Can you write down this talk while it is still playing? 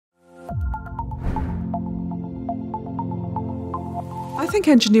think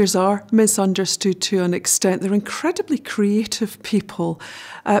engineers are misunderstood to an extent. They're incredibly creative people.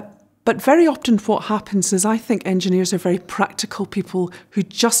 But very often what happens is I think engineers are very practical people who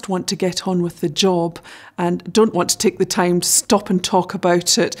just want to get on with the job and don't want to take the time to stop and talk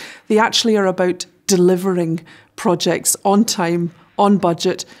about it. They actually are about delivering projects on time, on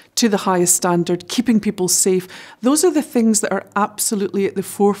budget, to the highest standard, keeping people safe. Those are the things that are absolutely at the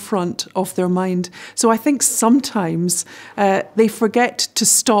forefront of their mind. So I think sometimes they forget to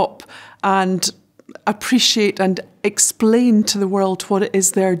stop and appreciate and explain to the world what it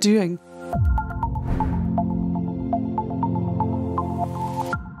is they're doing.